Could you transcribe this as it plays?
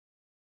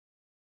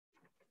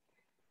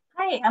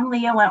Hi, I'm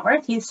Leah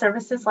Wentworth, Youth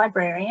Services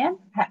Librarian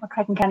at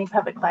McCracken County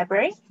Public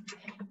Library,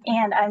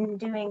 and I'm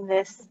doing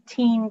this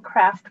teen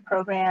craft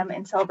program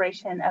in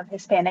celebration of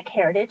Hispanic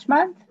Heritage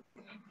Month.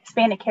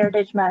 Hispanic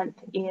Heritage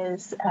Month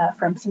is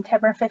from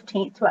September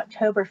 15th to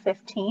October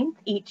 15th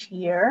each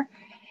year,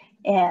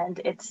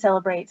 and it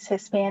celebrates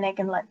Hispanic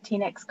and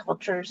Latinx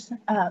cultures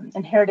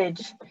and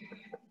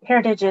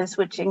heritages,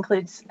 which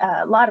includes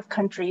a lot of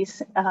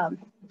countries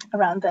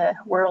around the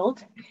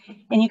world.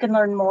 And you can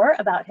learn more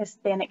about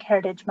Hispanic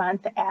Heritage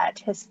Month at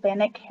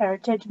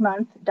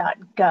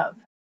hispanicheritagemonth.gov.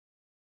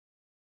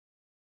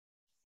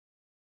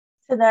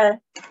 So the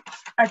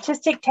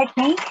artistic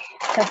technique,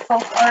 the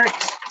folk art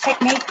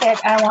technique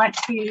that I want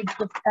to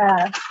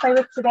play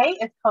with today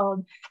is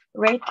called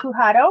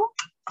Repujado.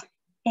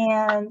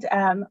 And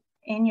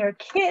in your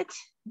kit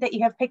that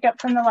you have picked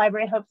up from the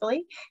library,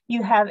 hopefully,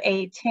 you have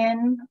a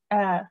tin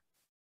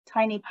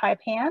tiny pie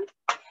pan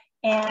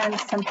and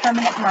some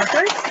permanent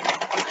markers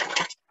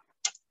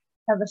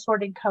of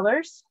assorted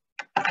colors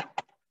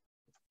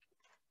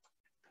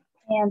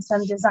and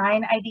some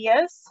design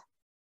ideas.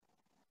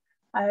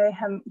 I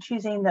am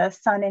choosing the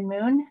sun and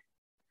moon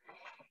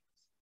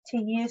to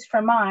use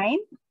for mine.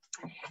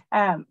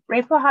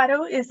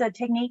 Repujado is a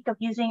technique of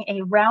using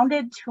a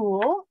rounded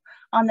tool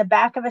on the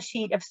back of a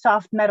sheet of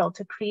soft metal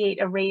to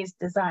create a raised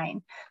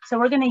design. So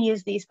we're going to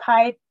use these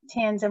pie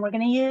tins and we're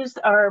going to use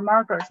our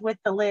markers with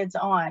the lids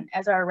on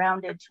as our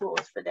rounded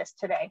tools for this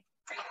today.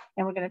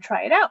 And we're going to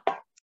try it out.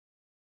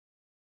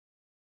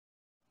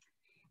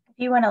 If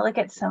you want to look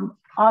at some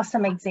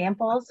awesome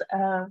examples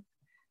of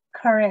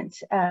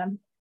current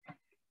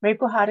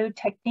Repujado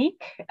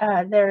technique,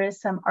 there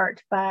is some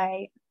art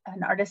by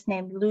an artist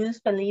named Luz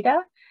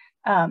Belida,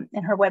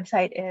 and her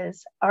website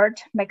is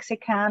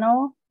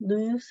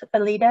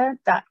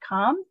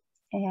artmexicanoluzbelida.com,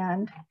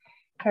 and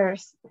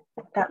here's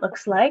what that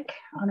looks like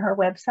on her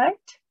website.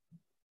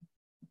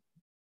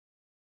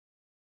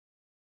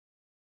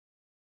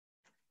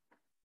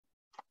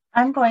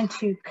 I'm going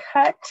to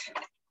cut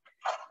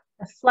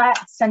a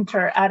flat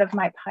center out of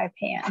my pie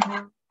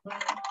pan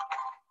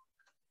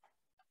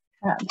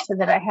so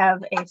that I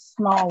have a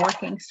small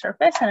working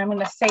surface, and I'm going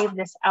to save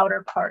this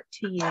outer part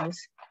to use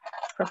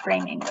for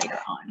framing later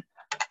on.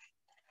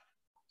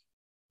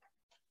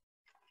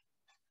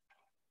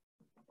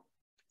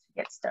 To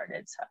get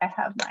started, so I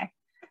have my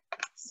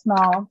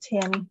small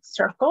tin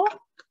circle.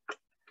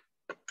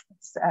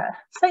 It's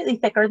slightly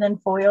thicker than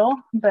foil,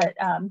 but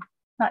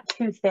not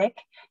too thick.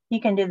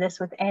 You can do this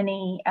with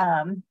any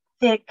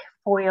thick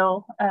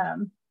foil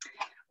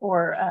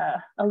or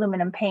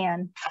aluminum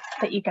pan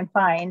that you can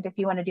find if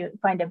you want to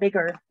find a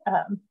bigger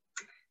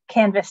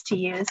canvas to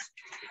use.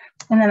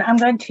 And then I'm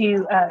going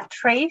to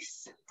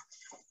trace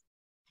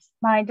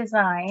my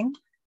design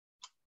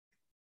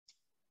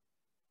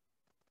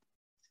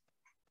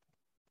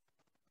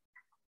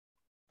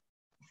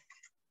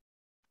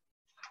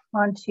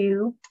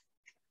onto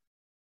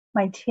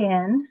my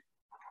tin.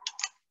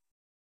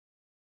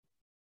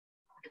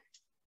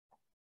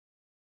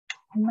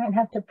 I might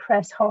have to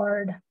press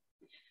hard.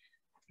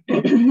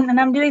 And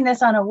I'm doing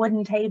this on a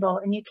wooden table,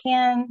 and you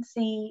can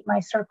see my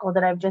circle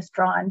that I've just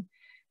drawn,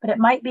 but it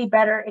might be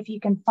better if you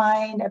can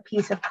find a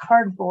piece of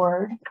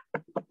cardboard.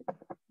 Let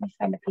me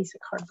find a piece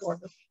of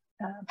cardboard with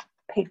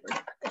paper to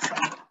put this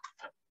on.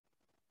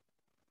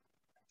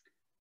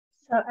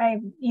 So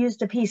I've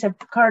used a piece of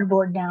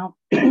cardboard now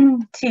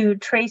to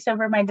trace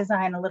over my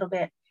design a little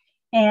bit.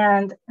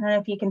 And I don't know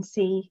if you can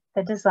see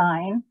the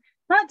design.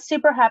 Not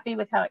super happy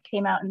with how it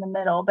came out in the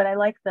middle, but I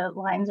like the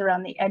lines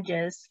around the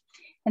edges.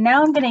 And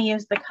now I'm going to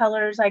use the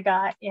colors I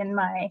got in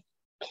my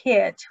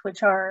kit,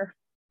 which are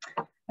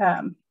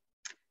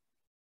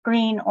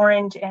green,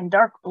 orange, and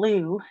dark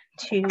blue,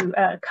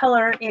 to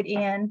color it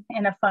in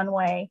a fun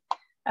way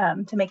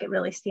to make it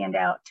really stand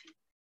out.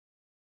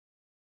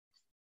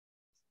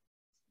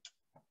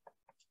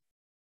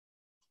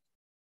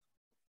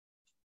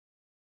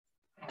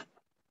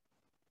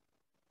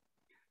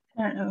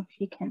 I don't know if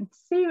you can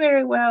see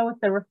very well with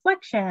the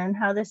reflection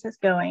how this is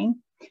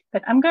going,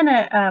 but I'm going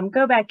to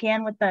go back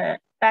in with the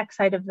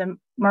backside of the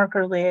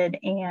marker lid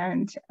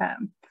and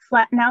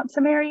flatten out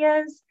some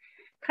areas.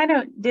 Kind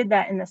of did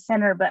that in the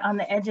center, but on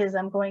the edges,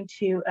 I'm going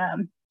to,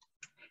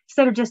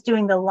 instead of just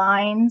doing the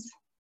lines,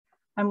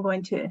 I'm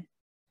going to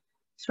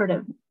sort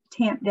of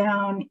tamp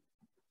down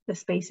the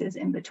spaces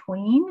in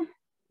between,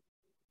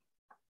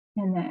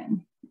 and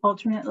then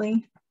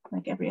alternately,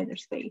 like every other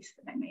space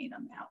that I made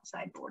on the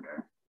outside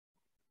border.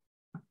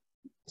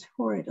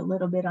 Tore it a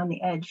little bit on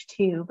the edge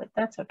too, but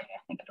that's okay.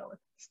 I think it'll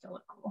still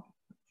look cool.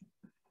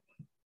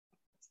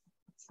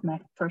 It's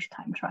my first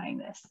time trying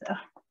this, so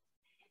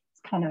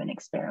it's kind of an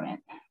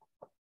experiment.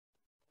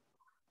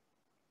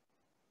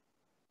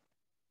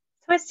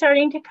 So it's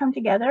starting to come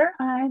together.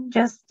 I'm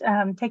just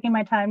taking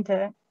my time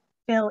to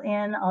fill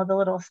in all the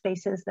little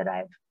spaces that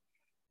I've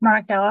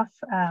marked off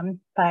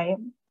by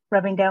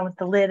rubbing down with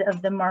the lid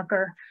of the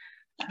marker.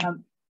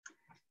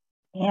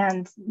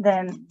 And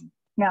then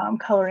now I'm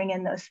coloring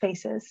in those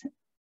spaces.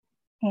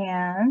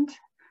 And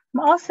I'm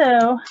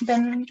also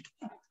been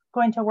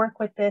going to work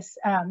with this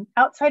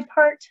outside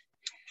part.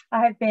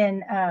 I've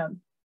been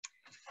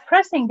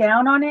pressing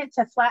down on it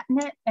to flatten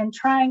it and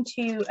trying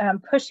to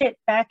push it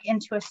back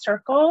into a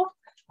circle,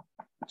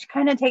 which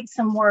kind of takes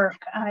some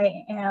work.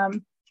 I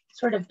am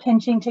sort of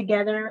pinching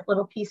together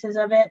little pieces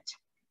of it,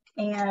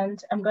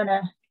 and I'm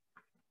gonna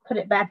put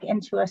it back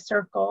into a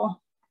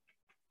circle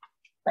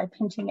by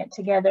pinching it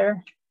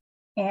together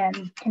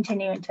and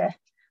continuing to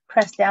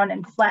press down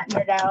and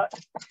flatten it out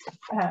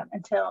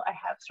until I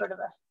have sort of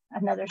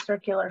another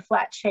circular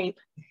flat shape.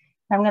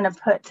 I'm gonna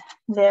put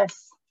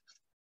this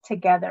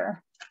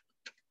together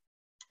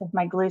with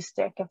my glue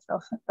stick. If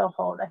they'll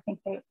hold, I think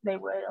they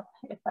will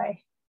if I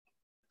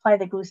apply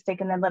the glue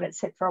stick and then let it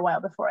sit for a while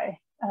before I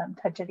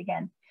touch it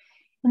again.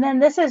 And then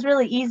this is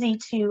really easy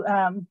to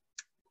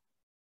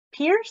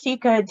pierce. You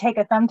could take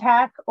a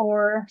thumbtack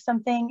or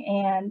something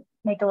and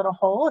make a little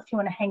hole if you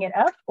want to hang it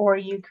up, or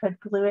you could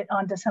glue it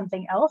onto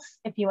something else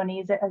if you want to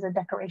use it as a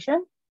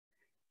decoration.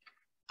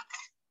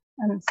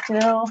 And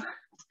still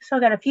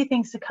got a few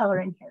things to color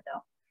in here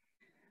though.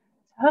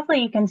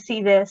 Hopefully you can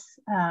see this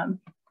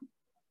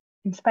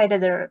in spite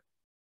of the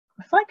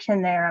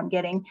reflection there I'm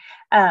getting,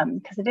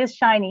 because it is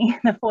shiny,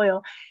 the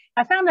foil.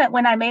 I found that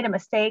when I made a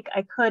mistake,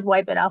 I could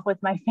wipe it off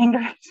with my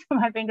fingers.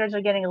 My fingers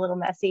are getting a little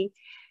messy.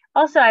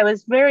 Also, I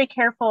was very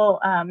careful.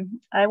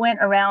 I went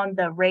around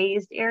the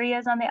raised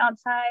areas on the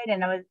outside,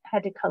 and I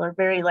had to color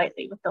very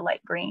lightly with the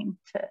light green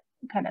to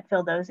kind of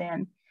fill those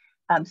in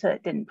so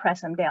it didn't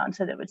press them down,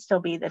 so there would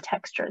still be the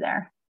texture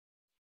there.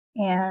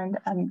 And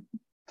I'm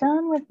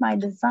done with my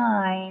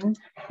design.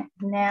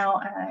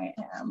 Now I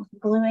am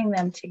gluing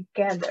them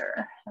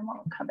together, and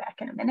we'll come back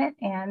in a minute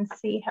and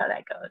see how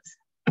that goes.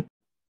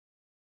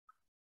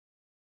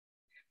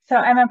 So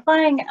I'm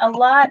applying a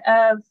lot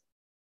of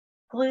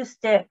glue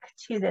stick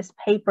to this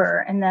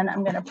paper, and then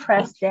I'm going to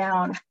press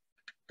down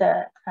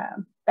the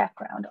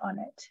background on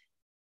it.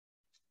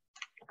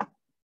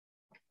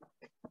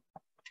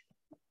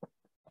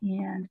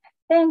 And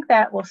I think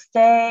that will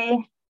stay.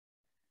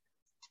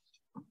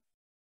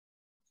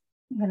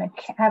 I'm going to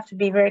have to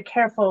be very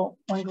careful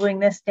when gluing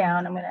this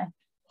down. I'm going to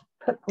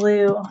put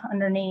glue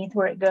underneath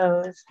where it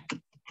goes.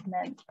 And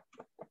then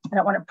I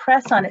don't want to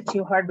press on it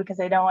too hard because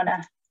I don't want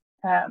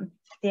to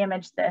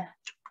damage the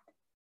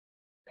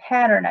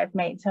pattern I've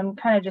made. So I'm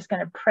kind of just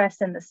going to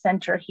press in the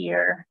center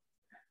here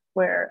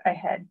where I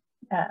had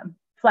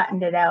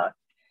flattened it out,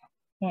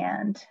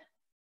 and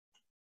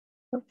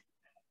pop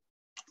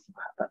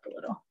up a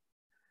little. I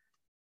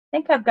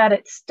think I've got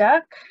it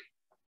stuck.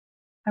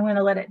 I'm going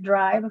to let it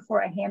dry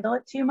before I handle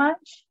it too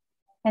much.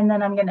 And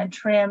then I'm going to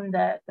trim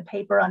the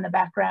paper on the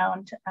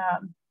background,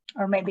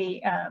 or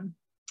maybe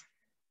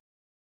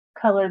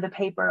color the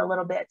paper a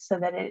little bit so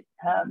that it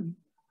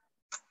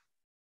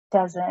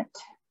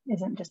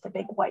isn't just a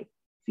big white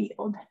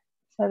field.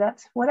 So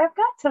that's what I've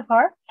got so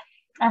far.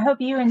 I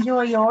hope you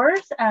enjoy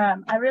yours.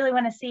 I really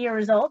want to see your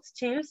results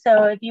too.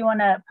 So if you want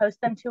to post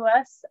them to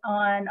us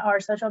on our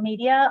social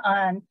media,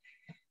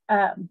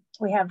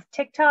 we have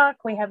TikTok,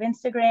 we have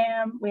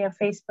Instagram, we have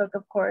Facebook,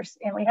 of course,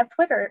 and we have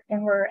Twitter,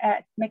 and we're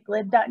at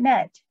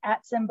mclibdotnet,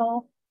 @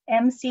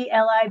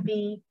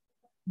 MCLIBDOTNET.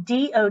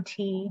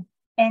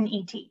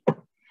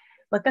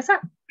 Look us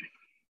up.